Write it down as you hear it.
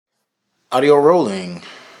Audio rolling.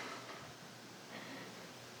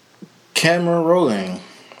 Camera rolling.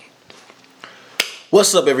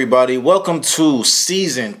 What's up, everybody? Welcome to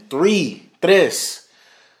season 3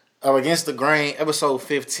 of Against the Grain, episode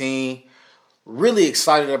 15. Really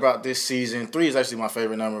excited about this season. 3 is actually my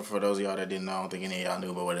favorite number for those of y'all that didn't know. I don't think any of y'all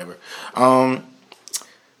knew, but whatever.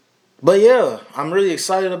 But yeah, I'm really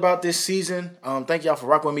excited about this season. Thank y'all for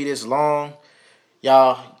rocking with me this long.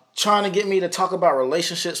 Y'all trying to get me to talk about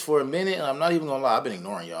relationships for a minute, and I'm not even gonna lie, I've been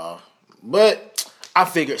ignoring y'all. But I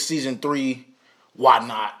figured season 3, why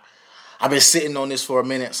not? I've been sitting on this for a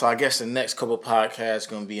minute, so I guess the next couple podcasts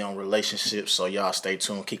gonna be on relationships, so y'all stay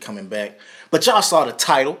tuned, keep coming back. But y'all saw the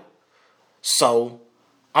title, so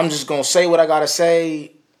I'm just gonna say what I gotta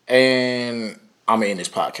say, and I'm gonna end this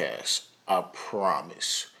podcast. I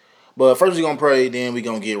promise. But first we're gonna pray, then we're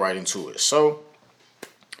gonna get right into it. So,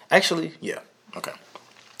 actually, yeah, okay.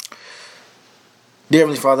 Dear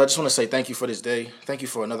Heavenly Father, I just want to say thank you for this day. Thank you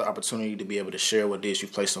for another opportunity to be able to share what it is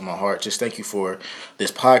you've placed on my heart. Just thank you for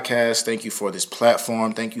this podcast. Thank you for this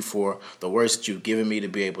platform. Thank you for the words that you've given me to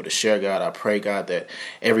be able to share, God. I pray, God, that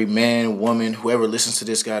every man, woman, whoever listens to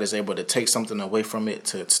this, God, is able to take something away from it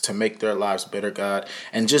to make their lives better, God,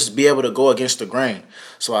 and just be able to go against the grain.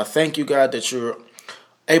 So I thank you, God, that you're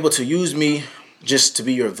able to use me just to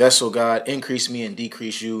be your vessel, God. Increase me and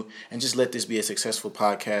decrease you, and just let this be a successful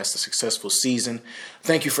podcast, a successful season.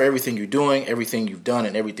 Thank you for everything you're doing, everything you've done,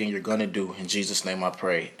 and everything you're going to do. In Jesus' name I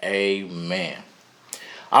pray. Amen.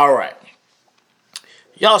 All right.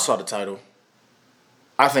 Y'all saw the title.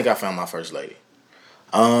 I think I found my first lady.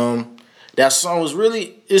 That song was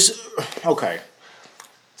okay.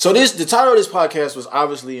 So the title of this podcast was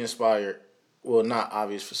obviously inspired. Well, not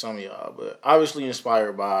obvious for some of y'all, but obviously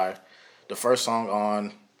inspired by the first song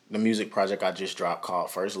on the music project I just dropped called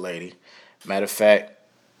First Lady. Matter of fact,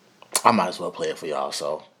 I might as well play it for y'all.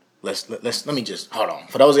 So let me just hold on.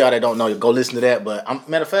 For those of y'all that don't know, go listen to that. But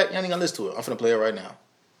matter of fact, you ain't gonna listen to it. I'm finna play it right now.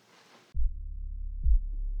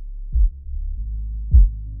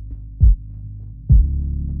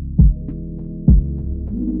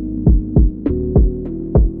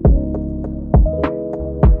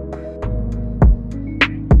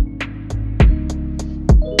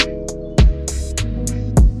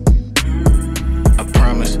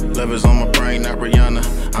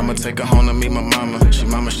 Take her home to meet my mama. She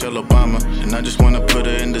my Michelle Obama, and I just wanna put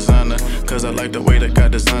her in designer, cause I like the way that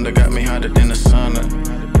God designed her. Got me hotter than the sauna.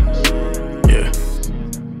 Yeah.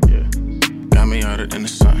 Got me hotter than the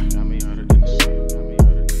sun.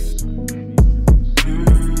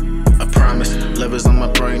 I promise, love is on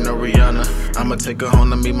my brain, no Rihanna. I'ma take her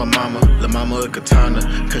home to meet my mama. La mama a katana,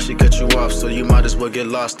 cause she cut you off, so you might as well get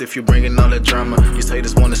lost if you bringing all that drama. These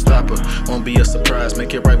haters wanna stop her, won't be a surprise.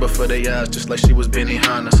 Make it right before they eyes, just like she was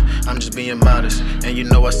Benihana's. I'm just being modest, and you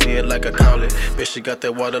know I see it like I call it. Bitch, she got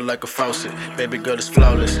that water like a faucet. Baby girl is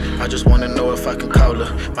flawless, I just wanna know if I can call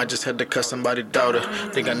her. Might just had to cut somebody's daughter,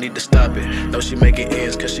 think I need to stop it. Know she making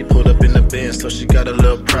ends, cause she pulled up in the Benz, so she got a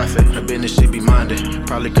little profit. Her business she be minded,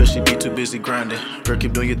 probably cause she be too busy grinding. Girl,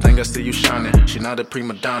 keep doing your thing, I see you shining. She not a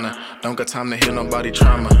prima donna, don't got time to heal nobody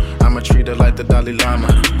trauma. I'ma treat her like the Dalai Lama.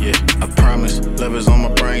 Yeah, I promise, love is on my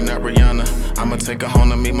brain, not Rihanna. I'ma take her home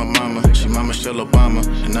to meet my mama. She my Michelle Obama,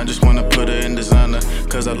 and I just wanna put her in designer,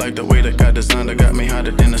 cause I like the way that God designed her. Got me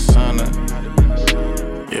hotter than the sauna.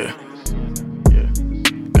 Yeah,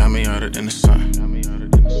 got me hotter than the sun.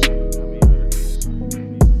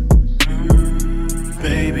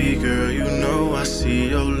 Baby girl, you know I see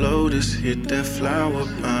your lotus hit that flower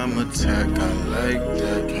bomb attack. I like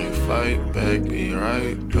that, can't fight back, be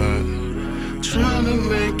right back. Tryna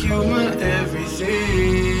make you my everything.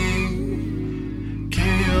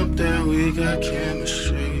 Can't help that we got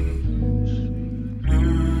chemistry.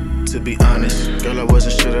 To be honest, girl, I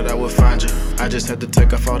wasn't sure that I would find you. I just had to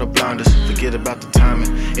take off all the blinders, forget about the timing.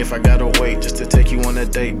 If I gotta wait just to take you on a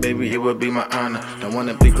date, baby, it would be my honor. Don't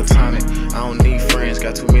wanna be platonic, I don't need friends,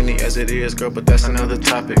 got too many as it is, girl, but that's another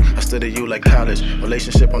topic. I study you like college,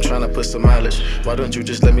 relationship, I'm tryna put some mileage. Why don't you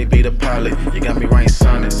just let me be the pilot? You got me writing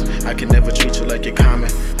sonnets, I can never treat you like you're common.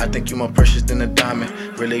 I think you more precious than a diamond,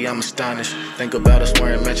 really I'm astonished. Think about us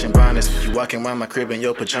wearing matching bonnets. You walking around my crib in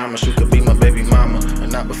your pajamas, you could be my baby mama,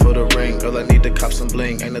 but not before the ring. Girl, I need to cop some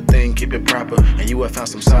bling, ain't a thing, keep it proper. And you have found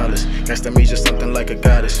some solace, guess that means you're something like a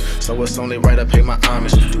goddess. So it's only right I pay my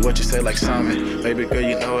homage, do what you say like Simon. Baby girl,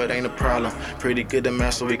 you know it ain't a problem, pretty good at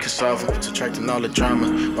math so we can solve them. Subtracting all the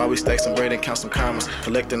drama, while we stack some bread and count some commas.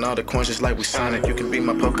 Collecting all the coins just like we Sonic, you can be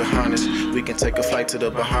my Pocahontas. We can take a flight to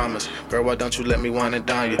the Bahamas. Girl, why don't you let me wine and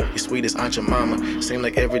dine you? You sweet as Aunt your mama, seem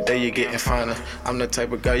like every day you're getting finer. I'm the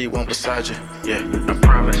type of guy you want beside you, yeah. I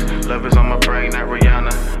promise, love is on my brain, not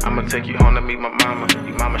Rihanna. I'ma take you home to meet my mama.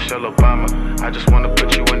 You my Michelle Obama. I just wanna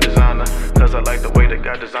put you in designer, cause I like the way that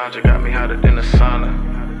God designed you. Got me hotter than the sauna.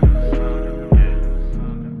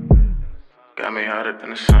 Got me hotter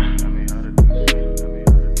than the sun.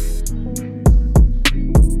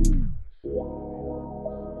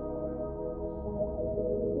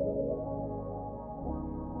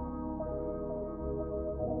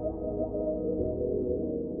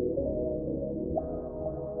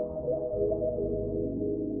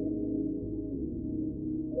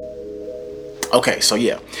 Okay, so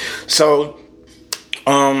yeah. So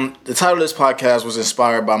the title of this podcast was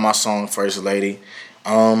inspired by my song First Lady.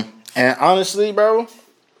 And honestly, bro,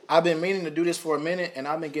 I've been meaning to do this for a minute, and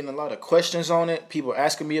I've been getting a lot of questions on it. People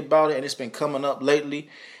asking me about it, and it's been coming up lately.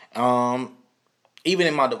 Even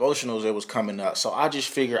in my devotionals, it was coming up. So I just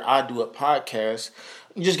figured I'd do a podcast,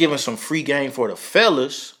 just giving some free game for the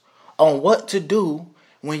fellas on what to do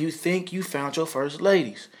when you think you found your first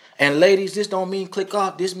ladies. And ladies, this don't mean click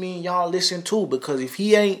off. This mean y'all listen too. Because if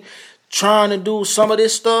he ain't trying to do some of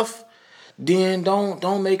this stuff, then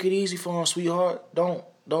don't make it easy for him, sweetheart. Don't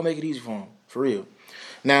make it easy for him, for real.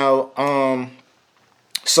 Now,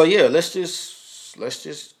 so yeah, let's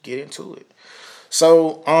just get into it.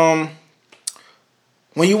 So,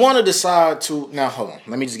 when you want to decide to, now hold on,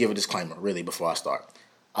 let me just give a disclaimer really before I start.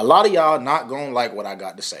 A lot of y'all not gonna like what I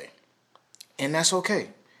got to say, and that's okay.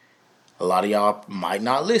 A lot of y'all might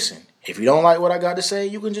not listen. If you don't like what I got to say,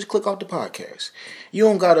 you can just click off the podcast. You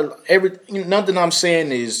don't gotta nothing I'm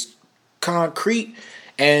saying is concrete.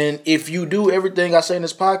 And if you do everything I say in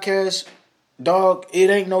this podcast, dog,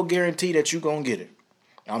 it ain't no guarantee that you gonna get it.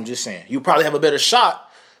 I'm just saying. You probably have a better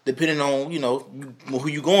shot depending on, who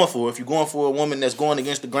you going for. If you're going for a woman that's going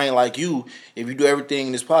against the grain like you, if you do everything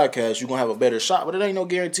in this podcast, you're gonna have a better shot. But it ain't no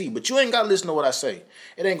guarantee. But you ain't gotta listen to what I say.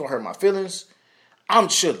 It ain't gonna hurt my feelings. I'm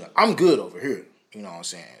chilling. I'm good over here. You know what I'm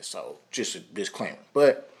saying? So, just a disclaimer.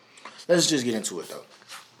 But let's just get into it, though.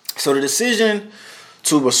 So, the decision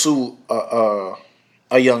to pursue a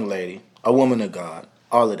young lady, a woman of God,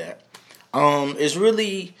 all of that, is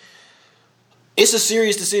really, it's a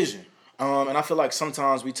serious decision. And I feel like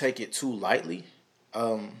sometimes we take it too lightly.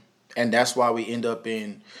 And that's why we end up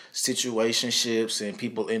in situationships and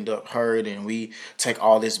people end up hurt, and we take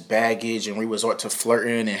all this baggage and we resort to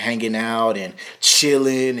flirting and hanging out and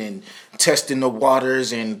chilling and testing the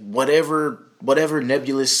waters and whatever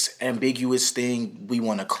nebulous, ambiguous thing we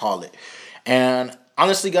want to call it. And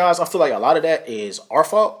honestly, guys, I feel like a lot of that is our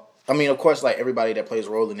fault. I mean, of course, like everybody that plays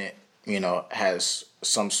a role in it, has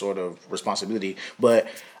some sort of responsibility. But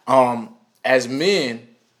as men,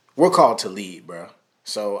 we're called to lead, bro.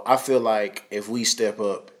 So I feel like if we step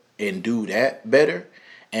up and do that better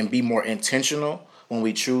and be more intentional when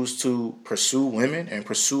we choose to pursue women and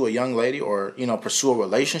pursue a young lady or, pursue a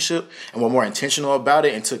relationship, and we're more intentional about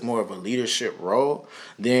it and took more of a leadership role,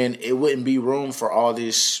 then it wouldn't be room for all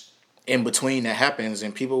this in between that happens,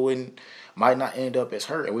 and people might not end up as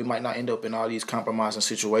hurt, and we might not end up in all these compromising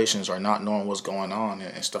situations or not knowing what's going on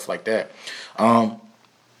and stuff like that.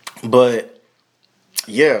 But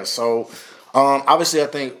yeah, so obviously I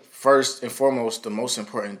think first and foremost, the most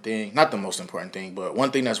important thing, not the most important thing, but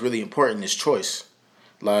one thing that's really important is choice.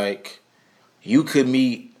 Like, you could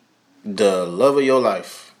meet the love of your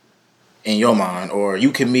life in your mind, or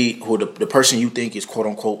you can meet who the person you think is quote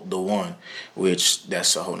unquote the one, which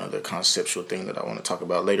that's a whole nother conceptual thing that I want to talk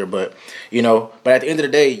about later. But, but at the end of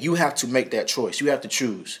the day, you have to make that choice. You have to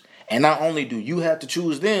choose. And not only do you have to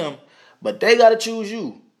choose them, but they got to choose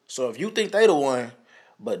you. So if you think they the one,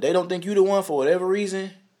 but they don't think you the one for whatever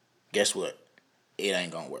reason, guess what? It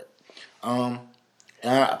ain't gonna work. I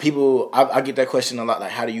get that question a lot,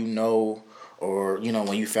 like, how do you know, or,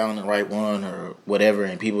 when you found the right one or whatever,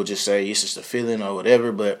 and people just say it's just a feeling or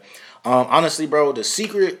whatever. But honestly, bro, the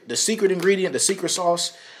secret ingredient, the secret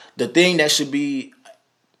sauce, the thing that should be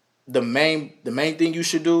the main thing you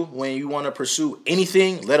should do when you want to pursue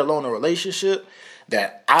anything, let alone a relationship,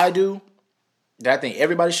 that I think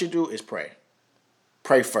everybody should do, is pray.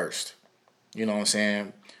 Pray first. You know what I'm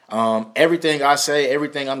saying? Everything I say,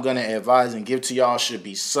 everything I'm going to advise and give to y'all should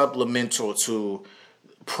be supplemental to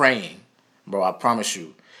praying. Bro, I promise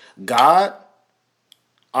you. God,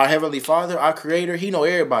 our Heavenly Father, our Creator, He know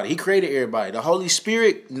everybody. He created everybody. The Holy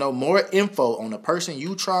Spirit know more info on the person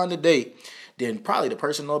you trying to date than probably the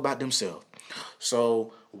person know about themselves.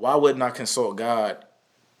 So why wouldn't I consult God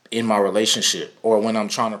in my relationship or when I'm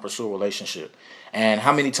trying to pursue a relationship? And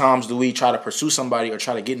how many times do we try to pursue somebody or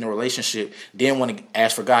try to get in a relationship, then want to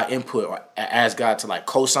ask for God input or ask God to like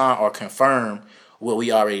co-sign or confirm what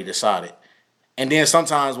we already decided? And then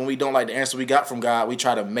sometimes when we don't like the answer we got from God, we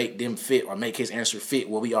try to make them fit or make His answer fit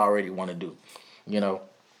what we already want to do,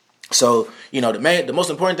 So, the most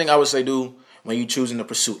important thing I would say do when you choosing to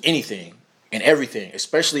pursue anything and everything,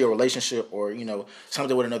 especially a relationship or,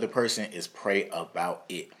 something with another person, is pray about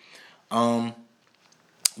it.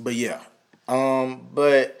 But yeah.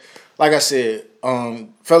 But like I said,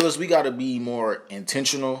 fellas, we gotta be more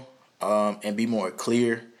intentional, and be more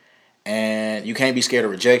clear. And you can't be scared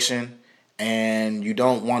of rejection. And you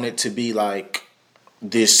don't want it to be like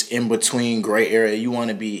this in between gray area. You want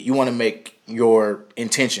to make your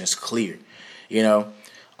intentions clear, you know.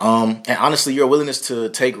 And honestly, your willingness to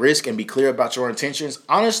take risk and be clear about your intentions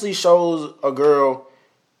honestly shows a girl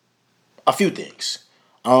a few things.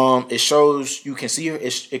 It shows you can see her.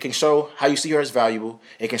 It can show how you see her as valuable.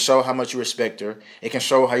 It can show how much you respect her. It can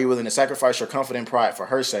show how you're willing to sacrifice your comfort and pride for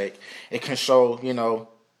her sake. It can show,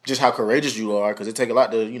 just how courageous you are, because it take a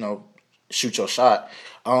lot to, shoot your shot.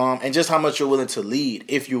 And just how much you're willing to lead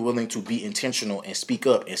if you're willing to be intentional and speak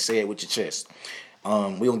up and say it with your chest.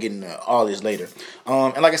 We're going to get into all this later.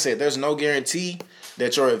 And like I said, there's no guarantee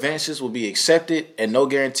that your advances will be accepted and no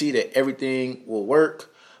guarantee that everything will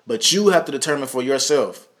work. But you have to determine for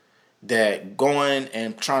yourself that going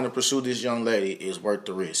and trying to pursue this young lady is worth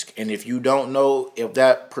the risk. And if you don't know if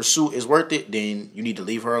that pursuit is worth it, then you need to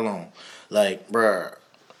leave her alone. Like, bruh.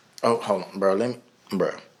 Oh, hold on, bro.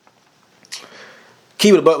 Bruh.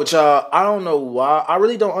 Keep it a buck with y'all. I don't know why. I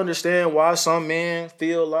really don't understand why some dudes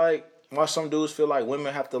feel like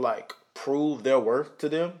women have to, like, prove their worth to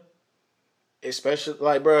them. Especially,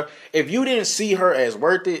 like, bro, if you didn't see her as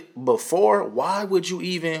worth it before, why would you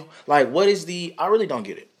even, like, I really don't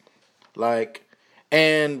get it. Like,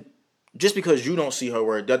 and just because you don't see her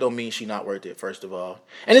worth, that don't mean she not worth it, first of all.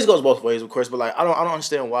 And this goes both ways, of course, but, like, I don't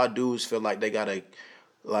understand why dudes feel like they gotta,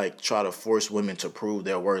 like, try to force women to prove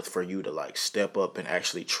their worth for you to, like, step up and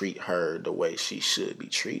actually treat her the way she should be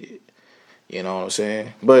treated. You know what I'm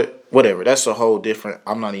saying? But whatever, that's a whole different,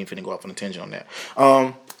 I'm not even finna go off on a tangent on that.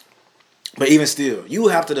 But even still, you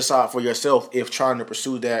have to decide for yourself if trying to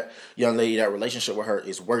pursue that young lady, that relationship with her,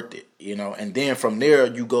 is worth it, And then from there,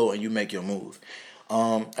 you go and you make your move.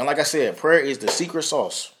 And like I said, prayer is the secret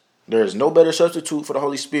sauce. There is no better substitute for the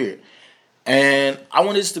Holy Spirit. And I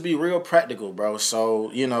want this to be real practical, bro.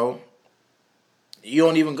 So, you don't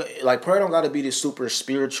even, like, prayer don't got to be this super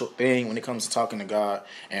spiritual thing when it comes to talking to God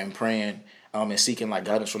and praying and seeking, like,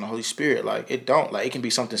 guidance from the Holy Spirit. Like, it don't. Like, it can be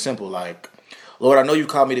something simple like, Lord, I know you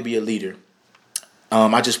called me to be a leader.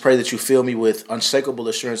 I just pray that you fill me with unshakable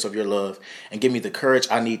assurance of your love and give me the courage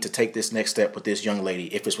I need to take this next step with this young lady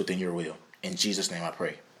if it's within your will. In Jesus' name I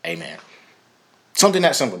pray. Amen. Something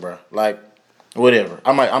that simple, bro. Like, whatever.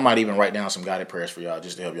 I might even write down some guided prayers for y'all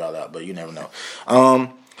just to help y'all out, but you never know.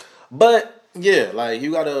 But yeah, like,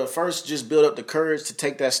 you gotta first just build up the courage to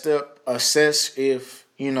take that step, assess if,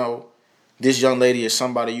 this young lady is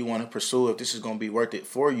somebody you want to pursue, if this is gonna be worth it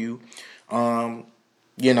for you. And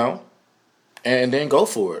then go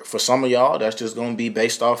for it. For some of y'all, that's just going to be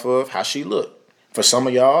based off of how she look. For some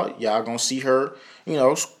of y'all going to see her,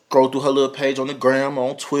 scroll through her little page on the gram,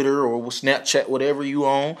 or on Twitter, or Snapchat, whatever you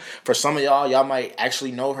own. For some of y'all might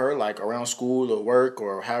actually know her, like, around school or work,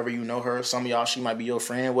 or however you know her. Some of y'all, she might be your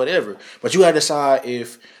friend, whatever. But you got to decide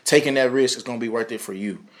if taking that risk is going to be worth it for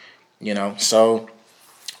you. So,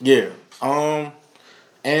 yeah.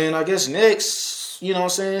 And I guess next,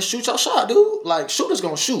 shoot your shot, dude. Like, shooters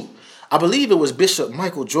gonna shoot. I believe it was Bishop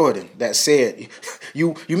Michael Jordan that said,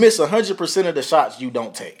 you miss 100% of the shots you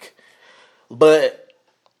don't take. But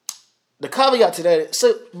the caveat to that,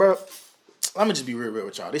 so, bro, let me just be real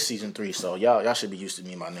with y'all. This season 3, so y'all should be used to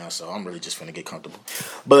me by now, so I'm really just finna get comfortable.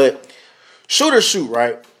 But shooters shoot,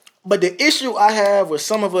 right? But the issue I have with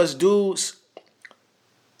some of us dudes,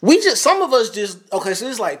 some of us just, okay, so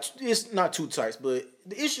it's not two types, but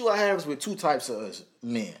the issue I have is with two types of us,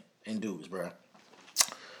 men and dudes, bro.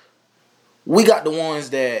 We got the ones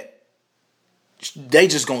that they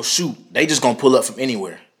just gonna shoot. They just gonna pull up from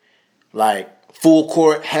anywhere. Like, full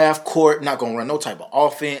court, half court, not gonna run no type of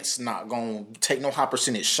offense, not gonna take no high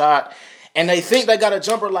percentage shot. And they think they got a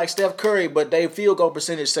jumper like Steph Curry, but they field goal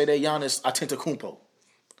percentage say they Giannis Antetokounmpo.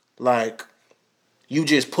 Like, you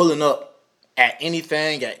just pulling up at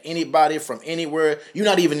anything, at anybody from anywhere. You're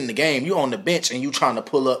not even in the game. You on the bench and you trying to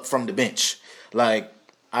pull up from the bench. Like,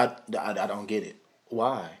 I don't get it.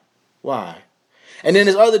 Why? And then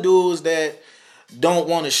there's other dudes that don't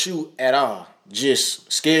want to shoot at all.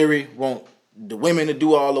 Just scary. Want the women to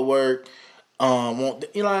do all the work.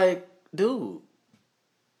 You're like, dude.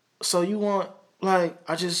 So you want, like,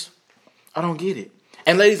 I don't get it.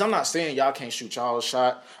 And ladies, I'm not saying y'all can't shoot y'all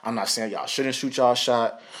shot. I'm not saying y'all shouldn't shoot y'all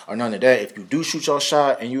shot or none of that. If you do shoot your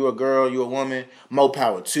shot and you a girl, you a woman, more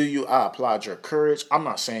power to you. I applaud your courage. I'm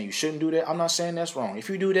not saying you shouldn't do that. I'm not saying that's wrong. If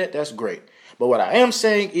you do that, that's great. But what I am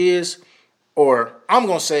saying is, or I'm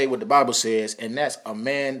going to say what the Bible says, and that's a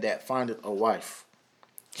man that findeth a wife.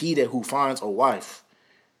 He that who finds a wife.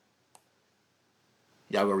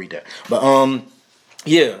 Y'all go read that. But,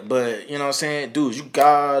 yeah, but, you know what I'm saying? Dudes, you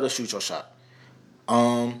gotta shoot your shot.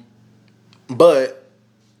 But,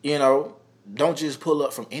 you know, don't just pull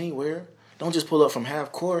up from anywhere. Don't just pull up from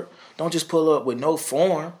half court. Don't just pull up with no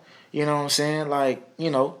form. You know what I'm saying? Like,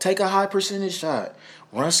 you know, take a high percentage shot.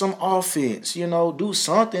 Run some offense. You know, do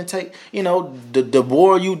something. Take, you know, the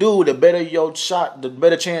more you do, the better your shot, the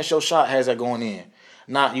better chance your shot has at going in.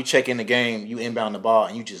 Not you checking the game, you inbound the ball,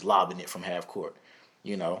 and you just lobbing it from half court.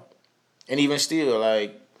 You know? And even still,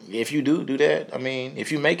 like, if you do that, I mean,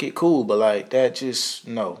 if you make it, cool. But, like, that just,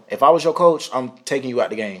 no. If I was your coach, I'm taking you out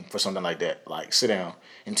the game for something like that. Like, sit down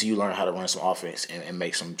until you learn how to run some offense and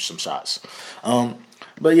make some shots.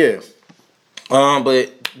 But, yeah.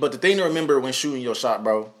 But the thing to remember when shooting your shot,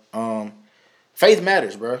 bro, faith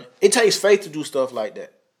matters, bro. It takes faith to do stuff like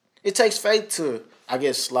that. It takes faith to, I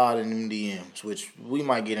guess, slide in them DMs, which we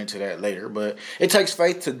might get into that later. But it takes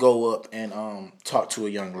faith to go up and talk to a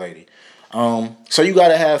young lady. So you got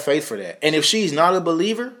to have faith for that. And if she's not a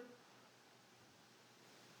believer,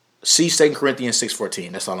 see 2 Corinthians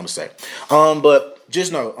 6:14. That's all I'm going to say. But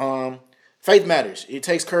just know, faith matters. It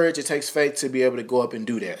takes courage. It takes faith to be able to go up and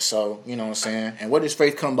do that. So, you know what I'm saying? And what does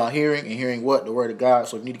faith come by hearing? And hearing what? The word of God.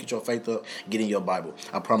 So if you need to get your faith up, get in your Bible.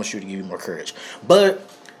 I promise you to give you more courage. But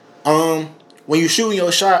when you're shooting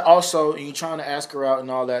your shot also and you're trying to ask her out and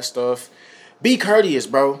all that stuff, be courteous,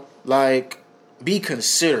 bro. Like, be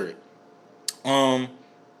considerate.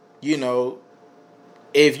 You know,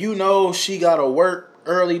 if you know she got to work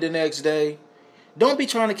early the next day, don't be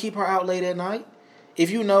trying to keep her out late at night.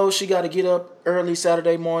 If you know she got to get up early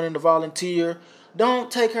Saturday morning to volunteer,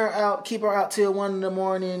 don't take her out, keep her out till 1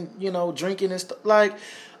 a.m, you know, drinking and stuff. Like,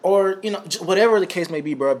 or, you know, whatever the case may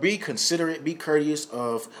be, bro, be considerate, be courteous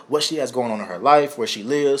of what she has going on in her life, where she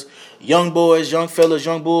lives. Young boys, young fellas,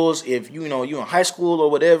 young bulls, if, you know, you in high school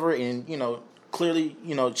or whatever, and, you know, clearly,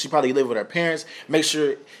 you know, she probably live with her parents. Make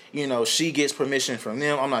sure, you know, she gets permission from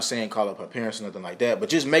them. I'm not saying call up her parents or nothing like that, but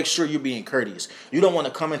just make sure you're being courteous. You don't want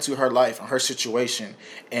to come into her life and her situation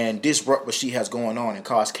and disrupt what she has going on and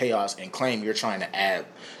cause chaos and claim you're trying to add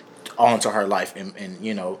onto her life and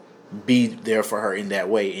you know, be there for her in that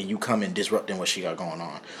way, and you come and disrupting what she got going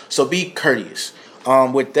on. So be courteous.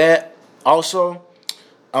 With that, also,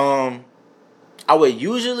 I would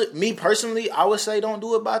usually, me personally, I would say don't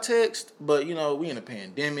do it by text. But, you know, we in a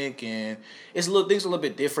pandemic and things a little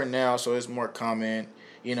bit different now, so it's more common.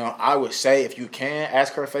 You know, I would say if you can,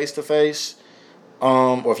 ask her face to face.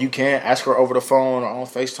 Or if you can, ask her over the phone or on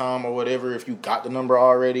FaceTime or whatever, if you got the number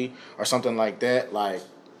already or something like that. Like,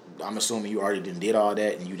 I'm assuming you already did all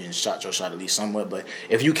that and you didn't shot your shot at least somewhat. But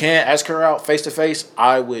if you can, ask her out face to face,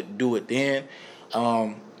 I would do it then.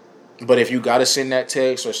 But if you got to send that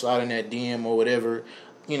text or slide in that DM or whatever,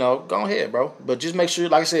 you know, go ahead, bro. But just make sure,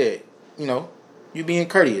 like I said, you know, you being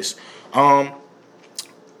courteous. Then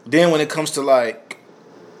when it comes to, like,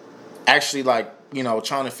 actually, like, you know,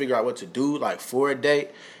 trying to figure out what to do, like, for a date,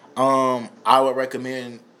 I would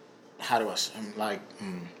recommend, how do I say, like,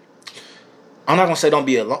 I'm not going to say don't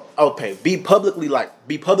be alone. Okay, be publicly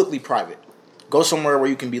private. Go somewhere where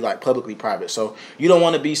you can be, like, publicly private. So you don't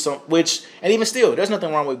want to be and even still, there's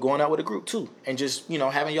nothing wrong with going out with a group too and just, you know,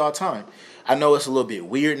 having y'all time. I know it's a little bit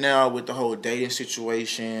weird now with the whole dating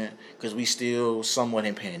situation because we still somewhat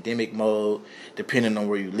in pandemic mode, depending on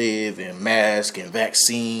where you live, and masks and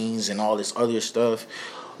vaccines and all this other stuff.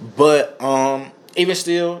 But even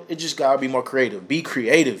still, it just gotta be more creative. Be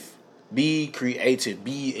creative.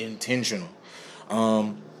 Be intentional.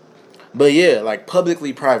 But yeah, like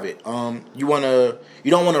publicly private. You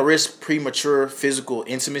don't want to risk premature physical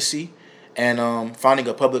intimacy, and finding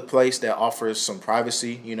a public place that offers some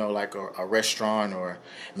privacy. You know, like a restaurant, or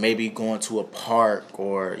maybe going to a park,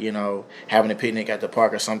 or, you know, having a picnic at the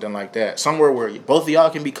park or something like that. Somewhere where both of y'all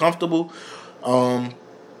can be comfortable,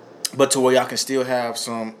 but to where y'all can still have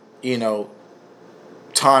some, you know,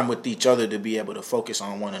 time with each other to be able to focus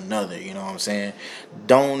on one another. You know what I'm saying?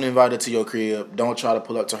 Don't invite her to your crib. Don't try to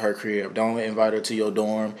pull up to her crib. Don't invite her to your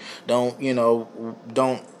dorm. Don't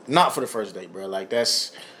not for the first date, bro. Like,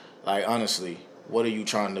 that's, like, honestly, what are you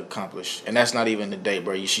trying to accomplish? And that's not even the date,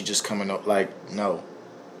 bro. She just coming up, like, no.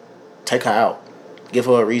 Take her out. Give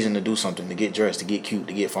her a reason to do something, to get dressed, to get cute,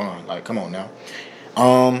 to get fun. Like, come on now.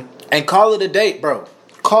 And call it a date, bro.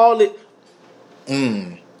 Call it.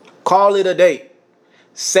 Call it a date.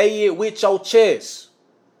 Say it with your chest.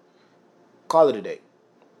 Call it a date,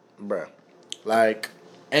 bruh. Like,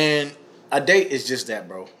 and a date is just that,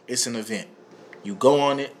 bro. It's an event. You go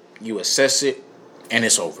on it, you assess it, and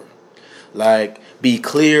it's over. Like, be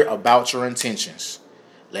clear about your intentions.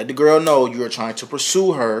 Let the girl know you are trying to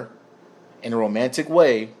pursue her in a romantic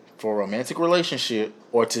way for a romantic relationship,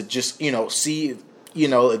 or to just, see,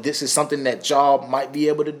 if this is something that y'all might be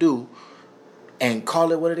able to do, and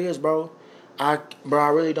call it what it is, bro. I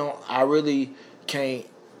really can't.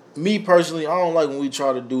 Me personally, I don't like when we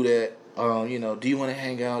try to do that. Do you want to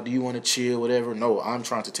hang out? Do you want to chill? Whatever. No, I'm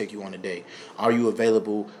trying to take you on a date. Are you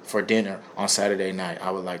available for dinner on Saturday night?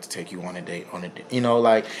 I would like to take you on a date. And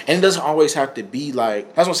it doesn't always have to be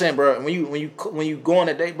like. That's what I'm saying, bro. When you go on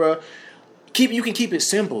a date, bro, you can keep it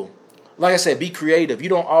simple. Like I said, be creative. It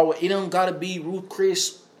don't gotta be Ruth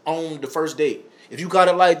Chris on the first date. If you got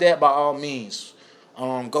it like that, by all means,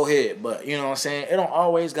 go ahead. But you know what I'm saying? It don't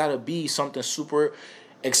always gotta be something super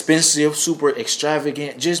expensive, super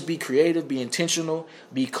extravagant. Just be creative, be intentional,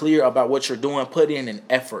 be clear about what you're doing. Put in an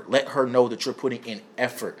effort. Let her know that you're putting in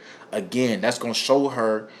effort. Again, that's gonna show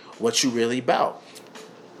her what you really about.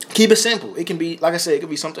 Keep it simple. It can be, like I said, it could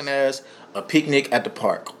be something as a picnic at the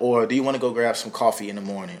park, or do you want to go grab some coffee in the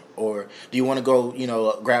morning, or do you want to go,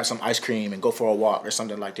 grab some ice cream and go for a walk or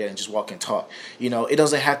something like that and just walk and talk. It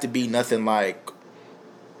doesn't have to be nothing like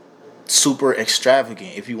super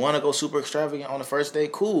extravagant. If you want to go super extravagant on the first day,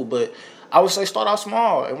 cool, but I would say start out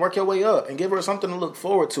small and work your way up and give her something to look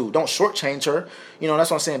forward to. Don't shortchange her.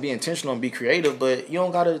 That's what I'm saying. Be intentional and be creative, but you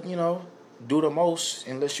don't gotta, do the most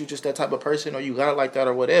unless you just that type of person, or you got it like that,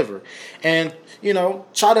 or whatever. And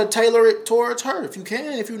try to tailor it towards her if you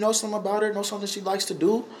can. If you know something about her, know something she likes to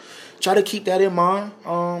do, try to keep that in mind.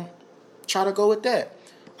 Try to go with that.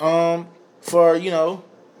 For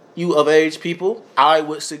you of age people, I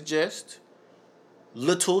would suggest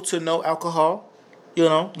little to no alcohol. You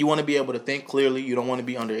want to be able to think clearly. You don't want to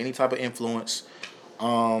be under any type of influence.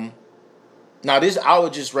 Now, I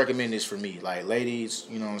would just recommend this for me. Like, ladies,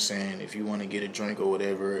 you know what I'm saying? If you want to get a drink or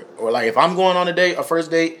whatever. Or, like, if I'm going on a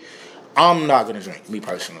first date, I'm not going to drink, me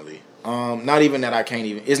personally. Not even that I can't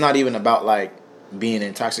even. It's not even about, like, being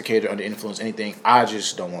intoxicated, under influence, anything. I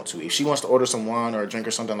just don't want to. If she wants to order some wine or a drink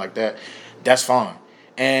or something like that, that's fine.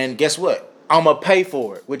 And guess what? I'm going to pay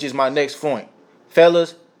for it, which is my next point.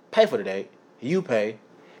 Fellas, pay for the date. You pay.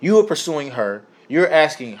 You are pursuing her. You're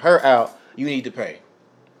asking her out. You need to pay.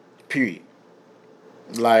 Period.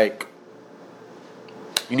 Like,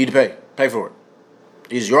 you need to pay. Pay for it.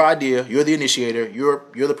 It's your idea. You're the initiator. You're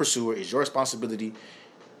the pursuer. It's your responsibility,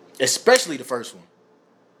 especially the first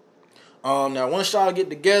one. Now, once y'all get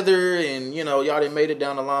together and, y'all done made it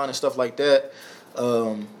down the line and stuff like that,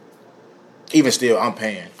 even still, I'm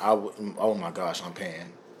paying. Oh, my gosh, I'm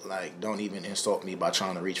paying. Like, don't even insult me by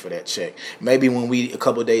trying to reach for that check. Maybe when we a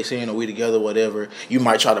couple days in or we together, whatever, you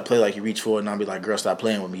might try to play like you reach for it, and I'll be like, girl, stop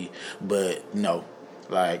playing with me. But, no.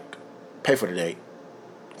 Like, pay for the date.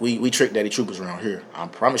 We trick daddy troopers around here. I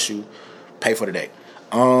promise you, pay for the date.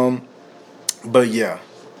 But yeah.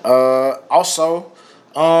 Also,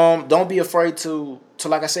 don't be afraid to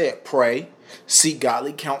like I said, pray, seek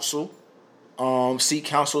godly counsel. Seek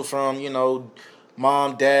counsel from,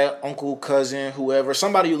 mom, dad, uncle, cousin, whoever,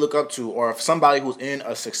 somebody you look up to, or somebody who's in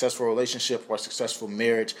a successful relationship or a successful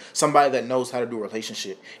marriage, somebody that knows how to do a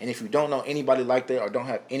relationship. And if you don't know anybody like that or don't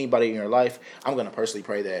have anybody in your life, I'm going to personally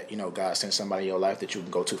pray that, God sends somebody in your life that you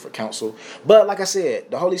can go to for counsel. But like I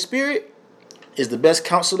said, the Holy Spirit is the best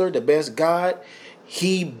counselor, the best guide.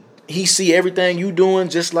 He see everything you doing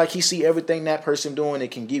just like he see everything that person doing. It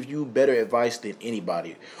can give you better advice than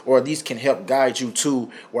anybody, or at least can help guide you to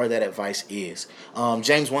where that advice is.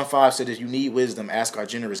 James 1:5 said, if you need wisdom, ask our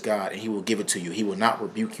generous God and he will give it to you. He will not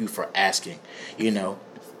rebuke you for asking,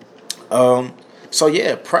 So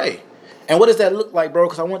yeah, pray. And what does that look like, bro?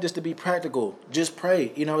 Because I want this to be practical. Just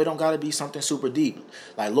pray. It don't got to be something super deep.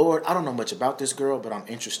 Like, Lord, I don't know much about this girl, but I'm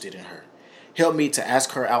interested in her. Help me to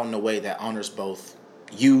ask her out in a way that honors both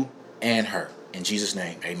you and her. In Jesus'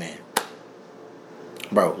 name, amen.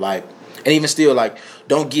 Bro, like, and even still, like,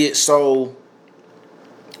 don't get so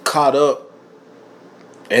caught up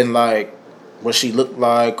in, like, what she looked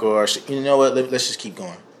like, or, you know what, let's just keep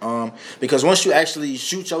going. Because once you actually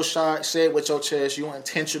shoot your shot, say it with your chest, you are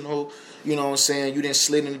intentional, you know what I'm saying, you didn't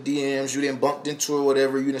slid in the DMs, you didn't bumped into her or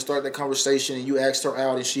whatever, you didn't start that conversation, and you asked her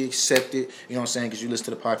out and she accepted, you know what I'm saying, because you listen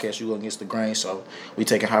to the podcast, you go against the grain, so we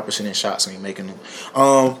taking high percentage shots and we making them.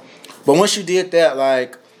 But once you did that,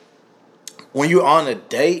 like, when you're on a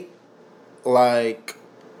date, like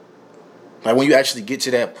when you actually get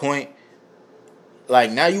to that point,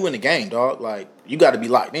 like now you in the game, dog. Like you got to be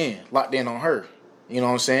locked in on her. You know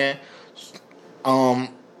what I'm saying?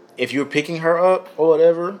 If you're picking her up or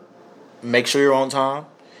whatever, make sure you're on time.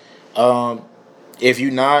 If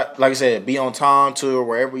you're not, like I said, be on time to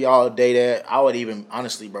wherever y'all date at. I would even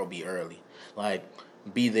honestly, bro, be early. Like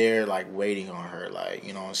be there, like waiting on her. Like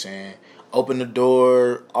you know what I'm saying? Open the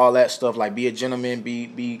door, all that stuff. Like be a gentleman,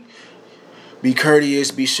 be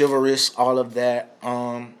courteous, be chivalrous, all of that.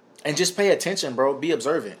 And just pay attention, bro. Be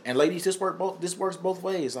observant. And ladies, this works both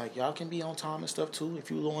ways. Like y'all can be on time and stuff too.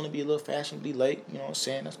 If you want to be a little fashionably late, you know what I'm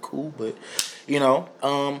saying? That's cool. But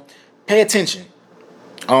pay attention.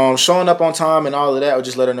 Showing up on time and all of that will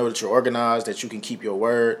just let her know that you're organized, that you can keep your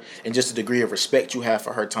word, and just the degree of respect you have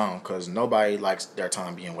for her time, because nobody likes their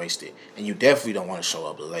time being wasted. And you definitely don't want to show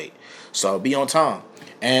up late. So be on time.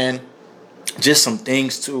 And just some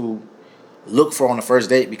things to look for on the first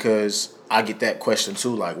date, because I get that question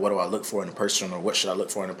too, like what do I look for in a person, or what should I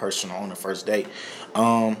look for in a person on the first date?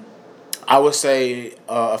 I would say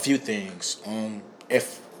a few things.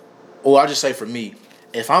 I'll just say for me,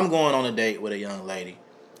 if I'm going on a date with a young lady,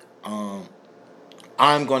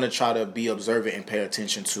 I'm going to try to be observant and pay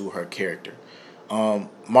attention to her character.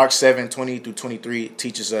 Mark 7:20-23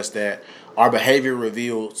 teaches us that our behavior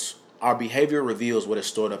reveals what is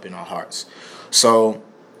stored up in our hearts. So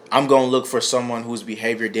I'm going to look for someone whose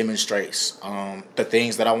behavior demonstrates the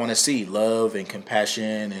things that I want to see: love and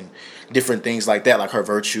compassion and different things like that, like her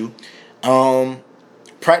virtue.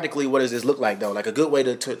 Practically, what does this look like, though? Like a good way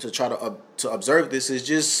to try to observe this is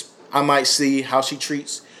just, I might see how she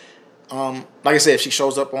treats. Like I said, if she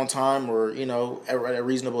shows up on time or, at a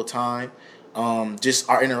reasonable time, just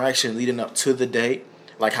our interaction leading up to the date,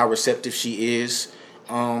 like how receptive she is,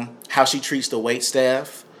 how she treats the wait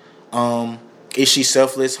staff. Is she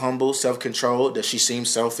selfless, humble, self-controlled? Does she seem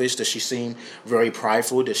selfish? Does she seem very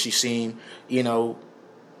prideful? Does she seem,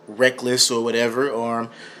 reckless or whatever? Or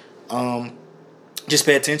just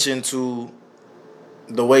pay attention to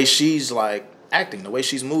the way she's like acting, the way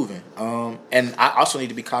she's moving. And I also need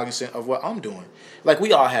to be cognizant of what I'm doing. Like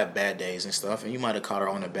we all have bad days and stuff, and you might have caught her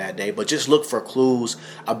on a bad day, but just look for clues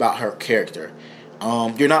about her character.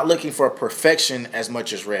 You're not looking for perfection as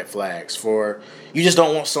much as red flags. You just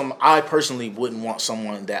don't want I personally wouldn't want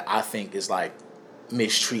someone that I think is like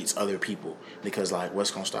mistreats other people, because like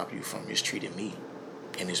what's gonna stop you from mistreating me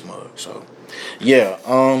in this mug? So yeah.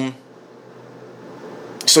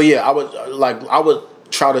 I would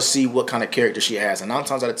try to see what kind of character she has, and 9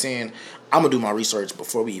 times out of 10, I'm gonna do my research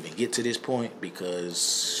before we even get to this point,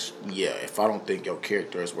 because if I don't think your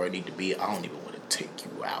character is where it need to be, I don't even want to take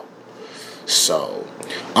you out. So,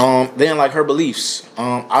 then like her beliefs.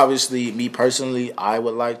 Obviously, me personally, I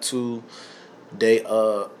would like to date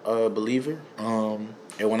a believer. And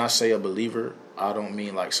when I say a believer, I don't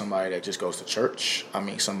mean like somebody that just goes to church. I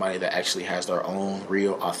mean somebody that actually has their own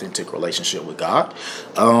real, authentic relationship with God.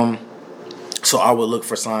 So I would look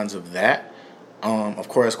for signs of that. Of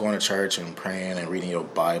course, going to church and praying and reading your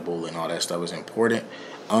Bible and all that stuff is important.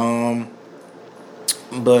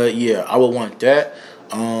 But yeah, I would want that.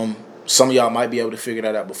 Some of y'all might be able to figure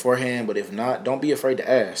that out beforehand, but if not, don't be afraid to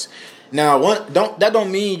ask. Now, that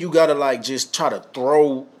don't mean you gotta like just try to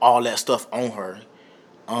throw all that stuff on her.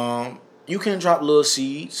 You can drop little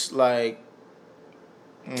seeds, like,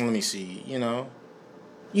 let me see,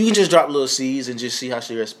 you can just drop little seeds and just see how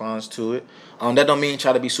she responds to it. That don't mean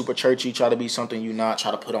try to be super churchy, try to be something you not,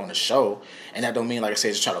 try to put on a show. And that don't mean, like I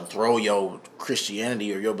said, just try to throw your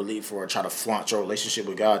Christianity or your belief, or try to flaunt your relationship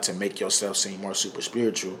with God to make yourself seem more super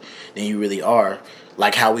spiritual than you really are.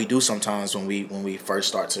 Like how we do sometimes when we first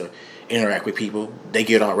start to interact with people. They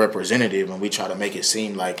get our representative and we try to make it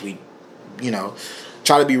seem like we,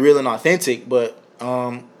 try to be real and authentic, but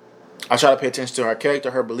I try to pay attention to her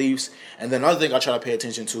character, her beliefs, and then another thing I try to pay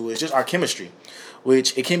attention to is just our chemistry,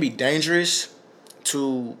 which it can be dangerous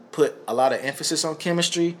to put a lot of emphasis on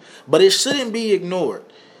chemistry, but it shouldn't be ignored.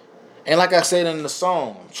 And like I said in the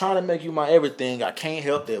song, I'm trying to make you my everything, I can't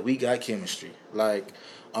help that we got chemistry. Like,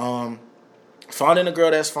 finding a girl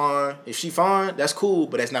that's fine, if she fine, that's cool,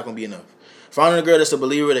 but that's not going to be enough. Finding a girl that's a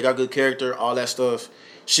believer, that got good character, all that stuff,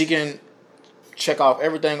 she can check off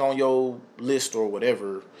everything on your list or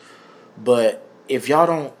whatever. But if y'all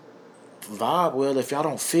don't vibe well, if y'all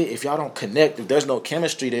don't fit, if y'all don't connect, if there's no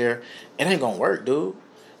chemistry there, it ain't gonna work, dude.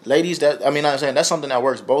 Ladies, I'm saying that's something that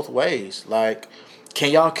works both ways. Like,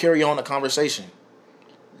 can y'all carry on a conversation?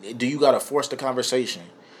 Do you gotta force the conversation?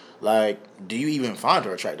 Like, do you even find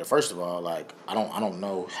her attractive? First of all, like, I don't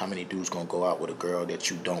know how many dudes gonna go out with a girl that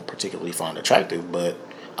you don't particularly find attractive, but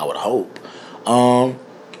I would hope.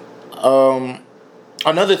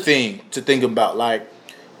 Another thing to think about, like,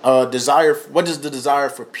 Desire. What does the desire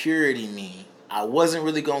for purity mean? I wasn't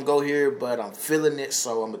really gonna go here, but I'm feeling it,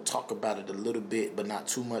 so I'm gonna talk about it a little bit, but not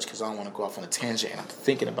too much, because I don't want to go off on a tangent, and I'm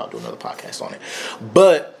thinking about doing another podcast on it.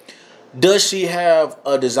 But does she have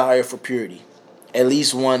a desire for purity? At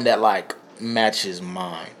least one that like matches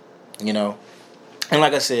mine, you know? And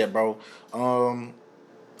like I said, bro,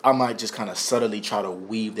 I might just kind of subtly try to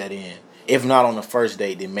weave that in. If not on the first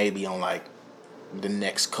date, then maybe on like the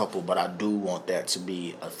next couple. But I do want that to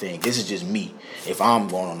be a thing. This is just me. If I'm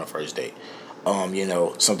going on the first date,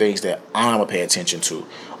 some things that I'm gonna pay attention to.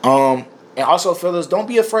 And also, fellas, don't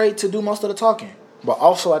be afraid to do most of the talking. But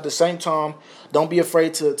also at the same time, don't be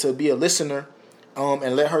afraid to be a listener.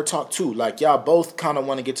 And let her talk too. Like, y'all both kind of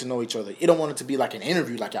want to get to know each other. You don't want it to be like an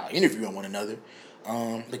interview, like y'all interviewing one another.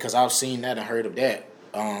 Because I've seen that and heard of that.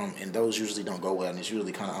 And those usually don't go well, and it's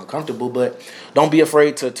usually kind of uncomfortable. But don't be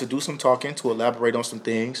afraid to do some talking, to elaborate on some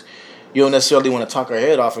things. You don't necessarily want to talk her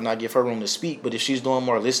head off and not give her room to speak. But if she's doing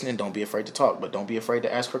more listening, don't be afraid to talk. But don't be afraid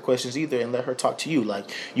to ask her questions either, and let her talk to you.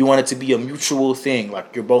 Like, you want it to be a mutual thing.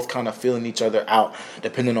 Like, you're both kind of feeling each other out,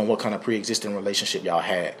 depending on what kind of pre-existing relationship y'all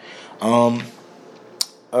had.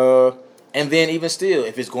 And then even still,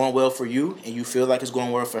 if it's going well for you and you feel like it's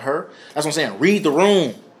going well for her, that's what I'm saying. Read the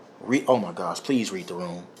room. Oh my gosh, please read the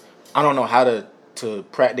room. I don't know how to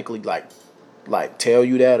practically like tell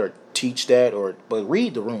you that or teach that, but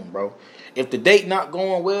read the room, bro. If the date not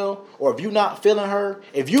going well, or if you not feeling her,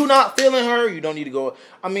 you don't need to go.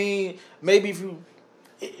 I mean, maybe if you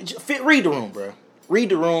read the room, bro. Read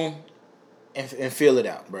the room and feel it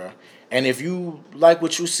out, bro. And if you like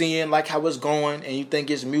what you're seeing, like how it's going, and you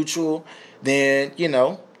think it's mutual, then,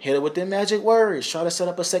 hit it with them magic words. Try to set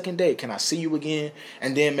up a second date. Can I see you again?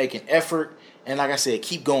 And then make an effort. And like I said,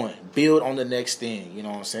 keep going. Build on the next thing. You know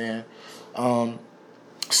what I'm saying?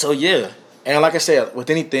 So, yeah. And like I said, with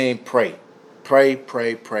anything, pray. Pray,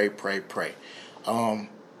 pray, pray, pray, pray.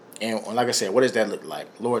 And like I said, what does that look like?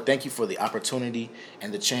 Lord, thank you for the opportunity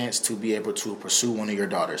and the chance to be able to pursue one of your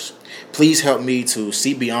daughters. Please help me to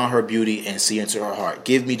see beyond her beauty and see into her heart.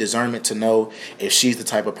 Give me discernment to know if she's the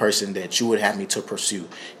type of person that you would have me to pursue.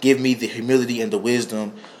 Give me the humility and the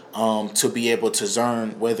wisdom to be able to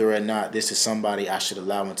discern whether or not this is somebody I should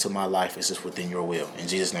allow into my life. Is this within your will? In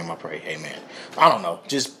Jesus' name I pray. Amen. I don't know.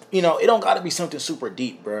 Just, it don't got to be something super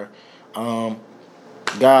deep, bro.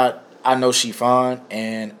 God, I know she fine,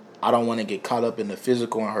 and I don't want to get caught up in the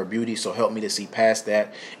physical and her beauty, so help me to see past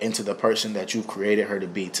that into the person that you've created her to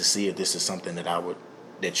be, to see if this is something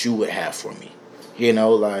that you would have for me.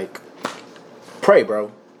 Pray,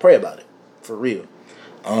 bro. Pray about it. For real.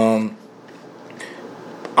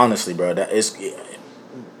 Honestly, bro,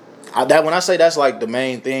 when I say that's like the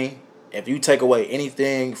main thing, if you take away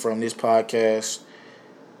anything from this podcast,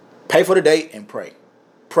 pay for the date and pray.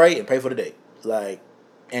 Pray and pay for the date.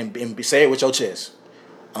 And say it with your chest.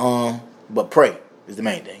 But pray is the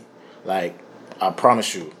main thing. Like, I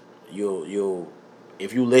promise you, you'll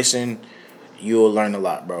if you listen, you'll learn a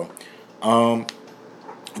lot, bro.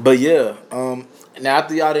 But yeah, now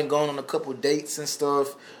after y'all done gone on a couple dates and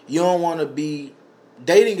stuff, you don't want to be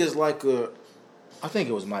dating is like I think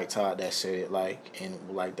it was Mike Todd that said it, like, in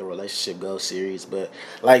like the Relationship Go series, but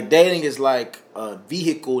like dating is like a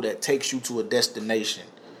vehicle that takes you to a destination.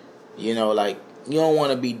 Like, you don't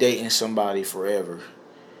want to be dating somebody forever.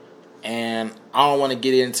 And I don't want to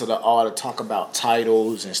get into all the talk about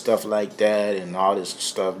titles and stuff like that and all this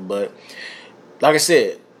stuff. But like I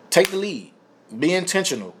said, take the lead. Be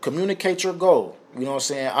intentional. Communicate your goal. You know what I'm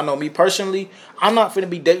saying? I know me personally, I'm not finna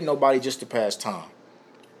be dating nobody just to pass time.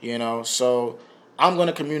 So I'm going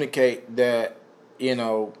to communicate that,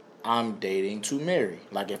 I'm dating to marry.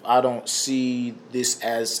 Like, if I don't see this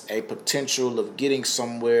as a potential of getting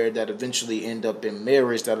somewhere that eventually end up in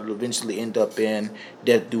marriage, that'll eventually end up in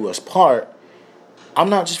death do us part,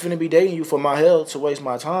 I'm not just going to be dating you for my health to waste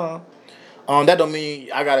my time. That don't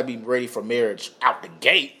mean I got to be ready for marriage out the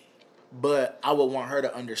gate, but I would want her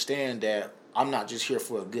to understand that I'm not just here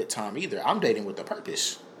for a good time either. I'm dating with a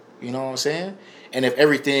purpose. You know what I'm saying? And if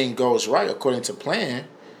everything goes right according to plan,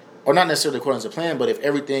 or not necessarily according to plan, but if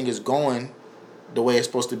everything is going the way it's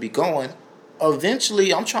supposed to be going,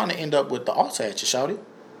 eventually I'm trying to end up with the altar at you, shouty.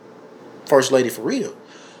 First lady for real.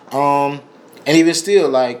 And even still,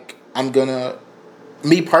 like,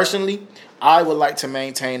 me personally, I would like to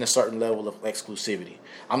maintain a certain level of exclusivity.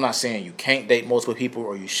 I'm not saying you can't date multiple people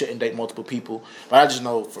or you shouldn't date multiple people, but I just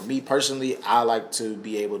know for me personally, I like to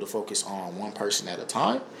be able to focus on one person at a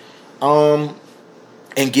time,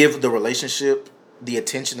 and give the relationship the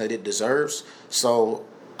attention that it deserves. So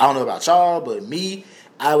I don't know about y'all, but me,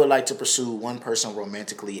 I would like to pursue one person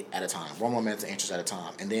romantically at a time, one romantic interest at a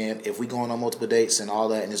time. And then if we going on multiple dates and all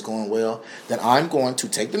that and it's going well, then I'm going to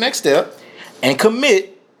take the next step and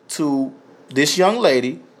commit to this young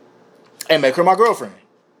lady and make her my girlfriend.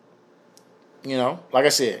 You know, like I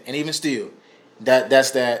said, and even still,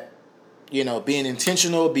 that's that, you know, being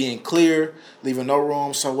intentional, being clear, leaving no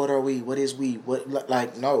room. So what are we? What is we? What,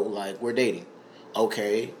 like, no, like, we're dating.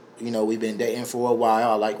 Okay. You know, we've been dating for a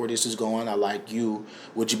while. I like where this is going. I like you.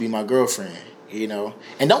 Would you be my girlfriend? You know,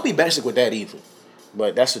 and don't be basic with that either.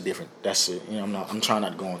 But that's it. You know, I'm trying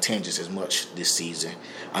not to go on tangents as much this season.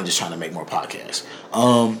 I'm just trying to make more podcasts.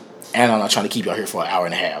 And I'm not trying to keep y'all here for an hour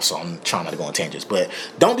and a half, so I'm trying not to go on tangents. But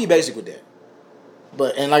don't be basic with that.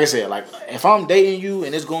 But, and like I said, like, if I'm dating you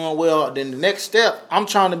and it's going well, then the next step, I'm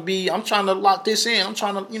trying to lock this in. I'm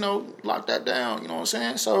trying to, you know, lock that down. You know what I'm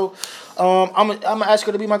saying? So, I'm gonna ask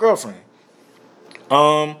her to be my girlfriend.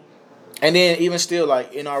 And then even still,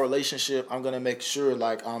 like, in our relationship, I'm gonna make sure,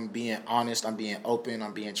 like, I'm being honest, I'm being open,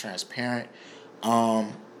 I'm being transparent. That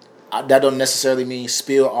don't necessarily mean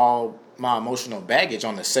spill all my emotional baggage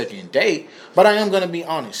on the second date, but I am gonna be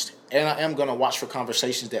honest. And I am going to watch for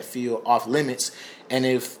conversations that feel off limits. And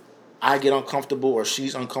if I get uncomfortable or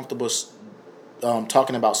she's uncomfortable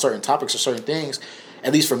talking about certain topics or certain things,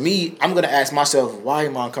 at least for me, I'm going to ask myself, why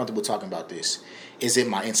am I uncomfortable talking about this? Is it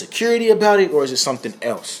my insecurity about it, or is it something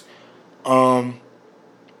else?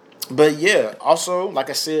 But yeah, also, like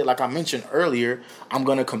I said, like I mentioned earlier, I'm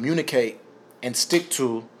going to communicate and stick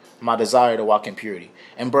to my desire to walk in purity.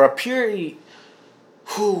 And bro, purity...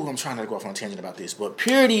 I'm trying to go off on a tangent about this, but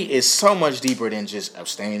purity is so much deeper than just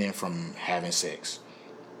abstaining from having sex.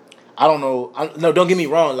 I don't know. No, don't get me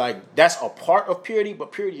wrong. Like, that's a part of purity,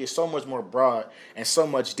 but purity is so much more broad and so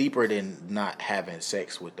much deeper than not having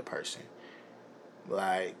sex with the person.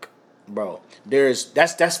 Like, bro,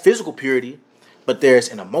 that's physical purity, but there's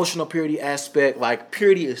an emotional purity aspect. Like,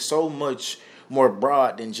 purity is so much more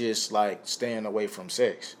broad than just like staying away from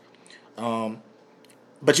sex.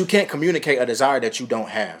 But you can't communicate a desire that you don't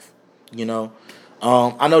have, you know.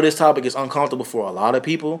 I know this topic is uncomfortable for a lot of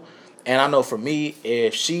people. And I know for me,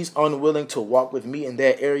 if she's unwilling to walk with me in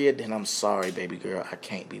that area, then I'm sorry, baby girl. I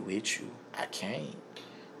can't be with you. I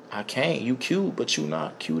can't. You cute, but you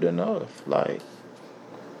not cute enough. Like,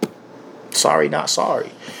 sorry, not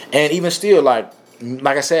sorry. And even still, like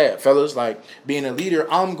I said, fellas, like, being a leader,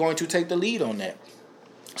 I'm going to take the lead on that.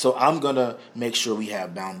 So I'm going to make sure we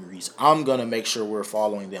have boundaries. I'm going to make sure we're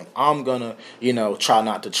following them. I'm going to, you know, try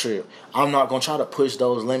not to trip. I'm not going to try to push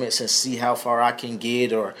those limits and see how far I can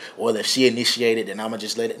get, or if she initiated, then I'm going to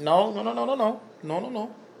just let it. No. I'm going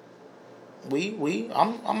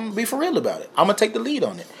to be for real about it. I'm going to take the lead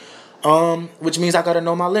on it. Which means I got to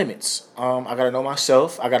know my limits. I got to know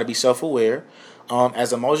myself. I got to be self-aware.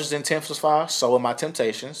 As emotions intensify, so are my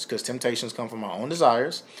temptations, because temptations come from my own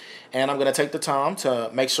desires. And I'm going to take the time to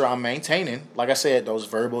make sure I'm maintaining, like I said, those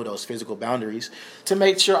verbal, those physical boundaries, to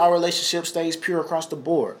make sure our relationship stays pure across the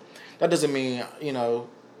board. That doesn't mean, you know,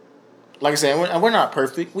 like I said, we're not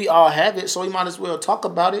perfect. We all have it, so we might as well talk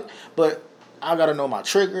about it. But I got to know my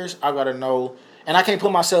triggers. I got to know, and I can't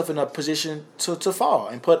put myself in a position to fall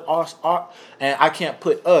and put us, and I can't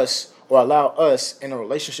put us or allow us in a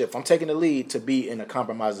relationship, if I'm taking the lead, to be in a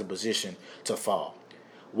compromising position to fall.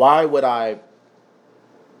 Why would I?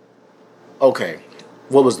 Okay,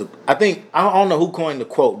 I don't know who coined the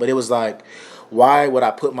quote, but it was like, why would I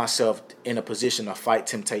put myself in a position to fight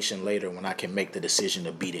temptation later when I can make the decision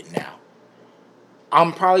to beat it now?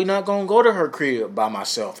 I'm probably not going to go to her crib by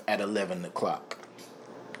myself at 11 o'clock.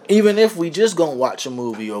 Even if we just going to watch a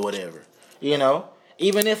movie or whatever, you know?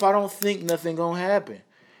 Even if I don't think nothing going to happen,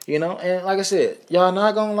 you know? And like I said, y'all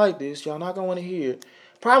not going to like this. Y'all not going to want to hear it.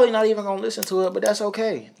 Probably not even gonna listen to it, but that's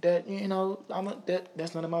okay. That, you know,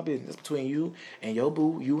 that's none of my business. It's between you and your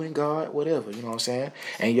boo, you and God, whatever. You know what I'm saying?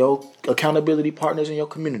 And your accountability partners in your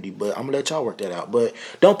community. But I'm gonna let y'all work that out. But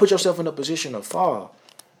don't put yourself in a position of fall.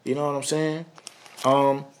 You know what I'm saying?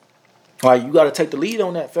 Like, you gotta take the lead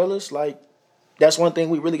on that, fellas. Like, that's one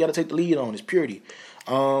thing we really gotta take the lead on is purity.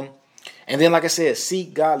 And then, like I said,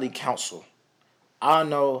 seek godly counsel. I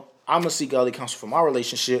know I'm going to seek godly counsel for my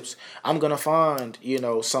relationships. I'm going to find, you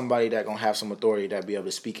know, somebody that going to have some authority that be able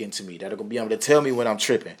to speak into me, that going to be able to tell me when I'm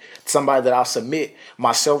tripping. Somebody that I'll submit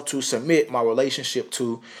myself to, submit my relationship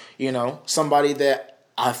to, you know, somebody that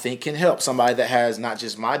I think can help, somebody that has not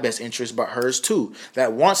just my best interest, but hers too,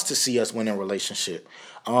 that wants to see us win in a relationship.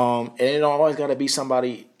 And it don't always got to be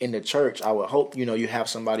somebody in the church. I would hope, you know, you have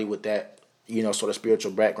somebody with that, you know, sort of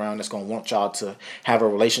spiritual background that's going to want y'all to have a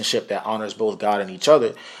relationship that honors both God and each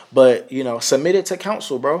other. But, you know, submit it to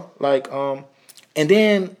counsel, bro. Like, and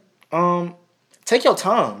then take your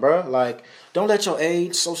time, bro. Like, don't let your